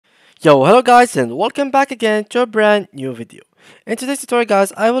Yo, hello guys and welcome back again to a brand new video. In today's tutorial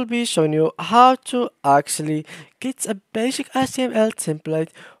guys, I will be showing you how to actually get a basic HTML template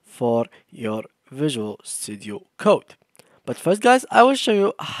for your Visual Studio Code. But first guys, I will show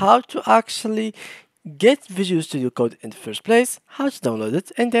you how to actually get Visual Studio Code in the first place, how to download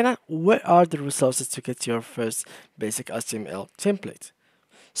it, and then where are the resources to get your first basic HTML template.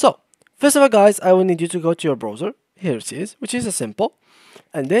 So, first of all guys, I will need you to go to your browser. Here it is, which is a simple,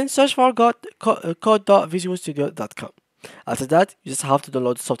 and then search for code.visualstudio.com. After that, you just have to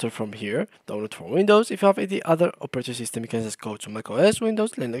download the software from here, download for Windows. If you have any other operating system, you can just go to macOS,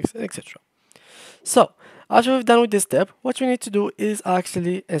 Windows, Linux, etc. So, after we've done with this step, what we need to do is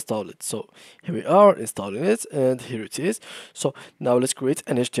actually install it. So, here we are installing it, and here it is. So, now let's create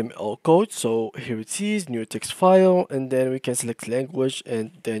an HTML code. So, here it is, new text file, and then we can select language and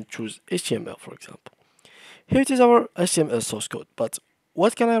then choose HTML, for example. Here it is our HTML source code, but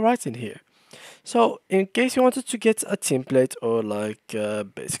what can I write in here? So in case you wanted to get a template or like a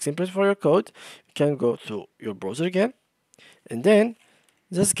basic template for your code, you can go to your browser again and then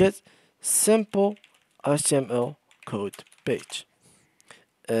just get simple HTML code page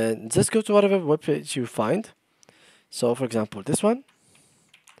and just go to whatever web page you find. So for example, this one,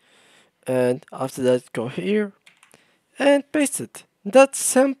 and after that go here and paste it. That's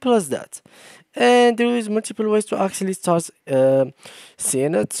simple as that. And there is multiple ways to actually start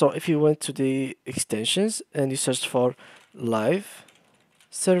seeing it. So if you went to the extensions and you search for live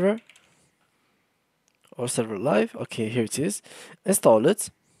server or server live, okay, here it is, install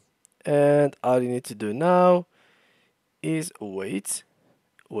it, and all you need to do now is wait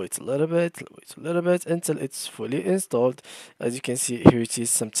a little bit until it's fully installed. As you can see, here it is,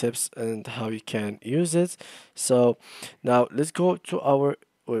 some tips and how you can use it. So now let's go to our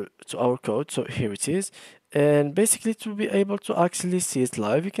code. So here it is, and basically to be able to actually see it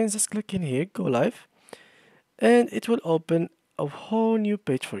live, you can just click in here, go live, and it will open a whole new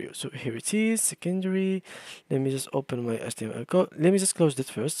page for you. So here it is, secondary. Let me just open my HTML code. Let me just close this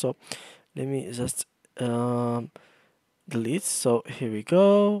first. So let me just delete. So here we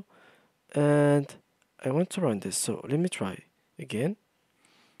go, and I want to run this. So let me try again.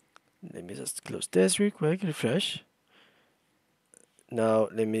 Let me just close this real quick, refresh. Now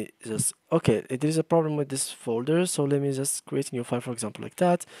let me just, okay, there is a problem with this folder, so let me just create a new file, for example, like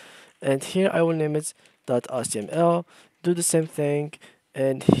that, and here I will name it .html. Do the same thing,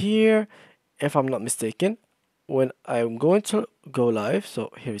 and here, if I'm not mistaken, when I'm going to go live, so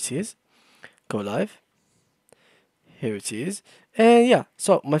here it is, go live, here it is, and yeah,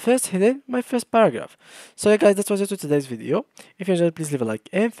 so my first heading, my first paragraph. So yeah guys, that was it for today's video. If you enjoyed, please leave a like,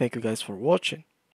 and thank you guys for watching.